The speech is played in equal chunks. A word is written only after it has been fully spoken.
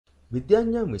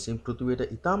විද්‍යාඥයන් විසින්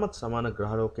පෘථිවියට ඉතාමත් සමාන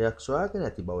ග්‍රහලෝකයක් සොයාගෙන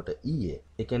ඇති බවට ඊයේ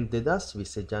ඒ කියන්නේ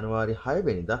 2020 ජනවාරි 6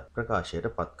 වෙනිදා ප්‍රකාශයට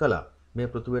පත් කළා. මේ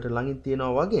පෘථිවියට ළඟින්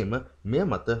තියෙනවා වගේම මෙය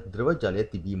මත ද්‍රව ජලය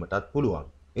තිබීමටත්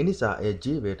පුළුවන්. ඒ නිසා එය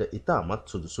ජීවයට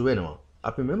ඉතාමත් සුදුසු වෙනවා.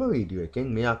 අපි මෙම වීඩියෝ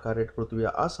එකෙන් මේ ආකාරයට පෘථිවිය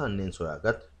ආසන්නයෙන්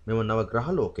සොයාගත් මෙම නව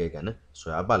ග්‍රහලෝකය ගැන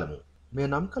සොයා බලමු. මේ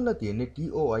නම් කරලා තියෙන්නේ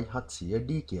TOI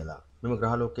 700D කියලා. මෙම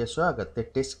ග්‍රහලෝකය සොයාගත්තේ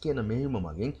ටෙස් කියන මෙහෙයුම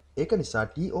මගින්. ඒක නිසා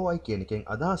TOI කියන එකෙන්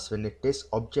අදහස් වෙන්නේ ටෙස්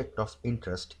ඔබ්ජෙක්ට් ඔෆ්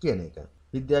ඉන්ටරෙස්ට් කියන එක.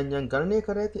 විද්‍යාඥයන් ගණනය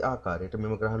කර ඇති ආකාරයට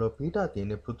මෙම ග්‍රහලෝක පිහිටා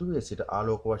තියෙන්නේ පෘථිවිය සිට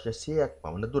ආලෝක වර්ෂ 100ක්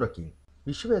පමණ දුරකින්.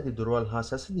 විශ්වයේ ඇති දුරවල් හා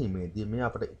සැසඳීමේදී මේ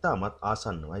අපට ඉතාමත්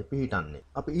ආසන්නවයි පිහිටන්නේ.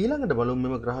 අපි ඊළඟට බලමු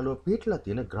මෙම ග්‍රහලෝක පිහිටලා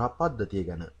තියෙන ග්‍රහ පද්ධතිය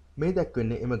ගැන. මේ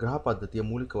දැක්වෙන්නේ එම ග්‍රහ පද්ධතිය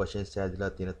මූලික වශයෙන්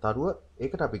සෑදිලා තියෙන තරුව.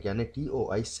 ඒකට අපි කියන්නේ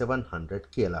TOI 700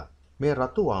 කියලා. මේ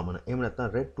රතු වාමන එහෙම නැත්නම්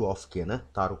රෙඩ් ඩ්වෝර්ෆ් කියන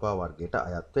තාරුකා වර්ගයට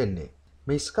අයත් වෙන්නේ.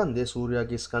 මේ ස්කන්ධය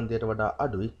සූර්යාගේ ස්කන්ධයට වඩා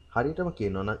අඩුයි. හරියටම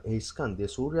කියනවා නම් ඒ ස්කන්ධය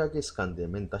සූර්යාගේ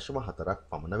ස්කන්ධයෙන් 0.4ක්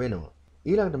පමණ වෙනවා.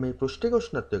 ඊළඟට මේ පෘෂ්ඨික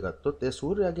උෂ්ණත්වය ගත්තොත් ඒ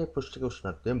සූර්යාගේ පෘෂ්ඨික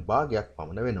උෂ්ණත්වයෙන් භාගයක්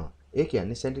පමණ වෙනවා. ඒ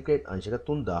කියන්නේ සෙන්ටිග්‍රේඩ් අංශක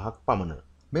 3000ක් පමණ.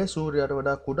 මේ සූර්යාට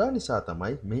වඩා කුඩා නිසා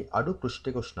තමයි මේ අඩු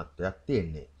පෘෂ්ඨික උෂ්ණත්වයක්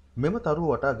තියෙන්නේ. මෙම තරුව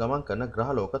වටා ගමන් කරන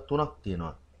ග්‍රහලෝක 3ක්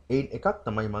තියෙනවා. එයින් එකක්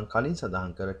තමයි මම කලින්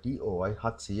සඳහන් කර TOI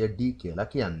 700D කියලා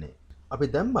කියන්නේ. අපි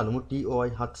දැන් බලමු TOI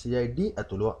 700D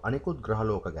ඇතුළු අනෙකුත්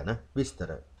ග්‍රහලෝක ගැන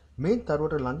විස්තර. මේ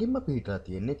තරුවට ළඟින්ම පිහිටලා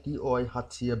තියෙන්නේ TOI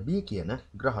 700B කියන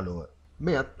ග්‍රහලෝක.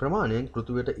 මෙයත් ප්‍රමාණයෙන්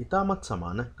පෘථිවියට ඉතාමත්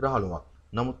සමාන ග්‍රහලෝකයක්.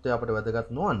 නමුත් එය අපට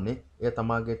වැදගත් නොවන්නේ එය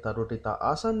තමාගේ තරුවට ඉතා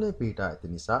ආසන්නයේ පිහිටා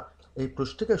ඇති නිසා ඒ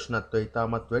පෘෂ්ඨික උෂ්ණත්වය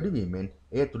ඉතාමත් වැඩි වීමෙන්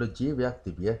එය තුළ ජීවයක්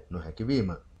තිබිය නොහැකි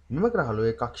වීම. මෙම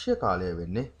ග්‍රහලෝකයේ කක්ෂීය කාලය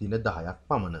වෙන්නේ දින 10ක්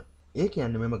පමණ. ඒ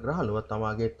කියන්නේ මෙම ග්‍රහලෝක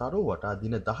තමාගේ තරුව වටා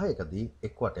දින 10කදී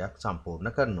එක් වටයක්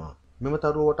සම්පූර්ණ කරනවා. මෙම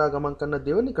තරුව වටා ගමන් කරන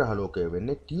දෙවැනි ග්‍රහලෝකය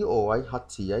වෙන්නේ TOI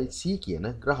 700C කියන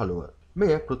ග්‍රහලෝක.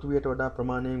 මෙය පෘථිවියට වඩා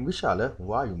ප්‍රමාණයෙන් විශාල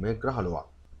වායුමය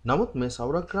ග්‍රහලෝකයක්. නමුත් මේ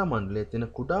සෞරග්‍රහ මණ්ඩලයේ තියෙන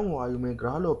කුඩාම වායුමය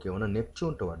ග්‍රහලෝකය වන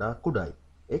නෙප්චූන්ට වඩා කුඩායි.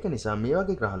 ඒක නිසා මේ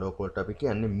වගේ ග්‍රහලෝක වලට අපි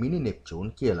කියන්නේ මිනි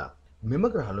නෙප්චූන් කියලා.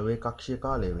 මෙම ග්‍රහලෝකයේ කක්ෂීය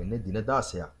කාලය වෙන්නේ දින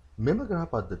 16ක්. මෙම ග්‍රහ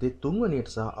පද්ධතියේ තුන්වෙනියට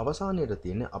සහ අවසානයට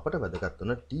තියෙන අපට වැදගත්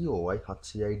වන TOI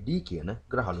 700D කියන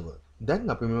ග්‍රහලෝක.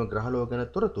 දැන් අපි මෙම ග්‍රහලෝක ගැන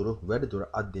තොරතුරු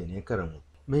වැඩිදුර අධ්‍යයනය කරමු.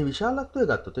 මේ විශාලත්වය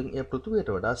ගත්තොත් එය පෘථිවියට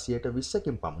වඩා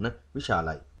 120කින් පමණ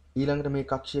විශාලයි. ඊළඟට මේ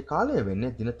කක්ෂීය කාලය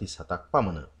වෙන්නේ දින 37ක්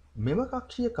පමණ. මෙම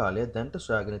කක්ෂීය කාලය දැනට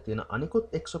සොයාගෙන තියෙන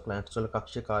අනිකුත් එක්සෝප්ලැනට්ස් වල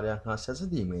කක්ෂීය කාලයන් හා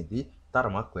සැසඳීමේදී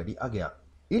තරමක් වැඩි අගයක්.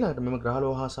 ඊළඟට මෙම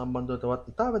ග්‍රහලෝක හා සම්බන්ධව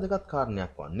තවත් ඉතා වැදගත්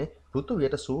කාරණයක් වන්නේ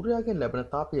පෘථිවියට සූර්යාගෙන් ලැබෙන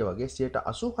තාපය වගේ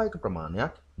 86ක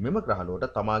ප්‍රමාණයක් මෙම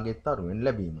ග්‍රහලෝකයට තමාගේ තරුවෙන්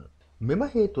ලැබීම. මෙම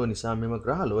හේතුව නිසා මෙම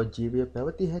ග්‍රහලෝක ජීවය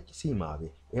පැවතිය හැකි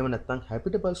සීමාවේ එහෙම නැත්නම්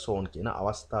හැබිටබල් සෝන් කියන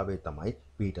අවස්ථාවේ තමයි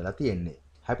පිහිටලා තියෙන්නේ.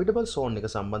 හැබිටබල් සෝන් එක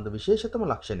සම්බන්ධ විශේෂතම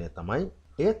ලක්ෂණය තමයි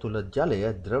එය තුල ජලය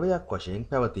ද්‍රවයක් වශයෙන්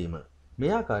පැවතීම.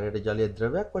 මේ ආකාරයට ජලය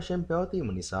ද්‍රවයක් වශයෙන්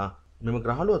පැවතීම නිසා මෙම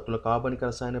ග්‍රහලෝක තුල කාබනික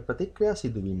රසායන ප්‍රතික්‍රියා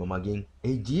සිදුවීම මගින්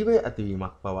එහි ජීවය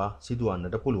ඇතිවීමක් පවා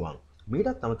සිදුවන්නට පුළුවන්.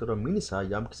 මීටත් අමතරව මිනිසා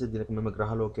යම්කිසි දිනක මෙම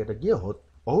ග්‍රහලෝකයට ගියහොත්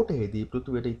ඔහුට එහිදී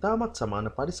පෘථිවියට ඉතාමත්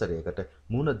සමාන පරිසරයකට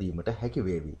මුහුණ දීමට හැකි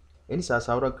වේවි. එනිසා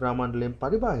සෞරග්‍රහ මණ්ඩලයෙන්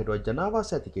පරිබාහිරව ජනාවාස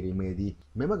ඇති කිරීමේදී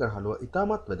මෙම ග්‍රහලෝක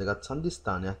ඉතාමත් වැදගත්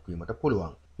සන්ධිස්ථානයක් වීමට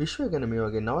පුළුවන්. විශ්වය ගැන මේ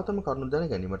වගේ නවතම කරුණු දැන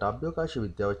ගැනීමට අභ්‍යවකාශ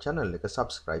විද්‍යාව channel එක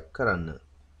subscribe කරන්න.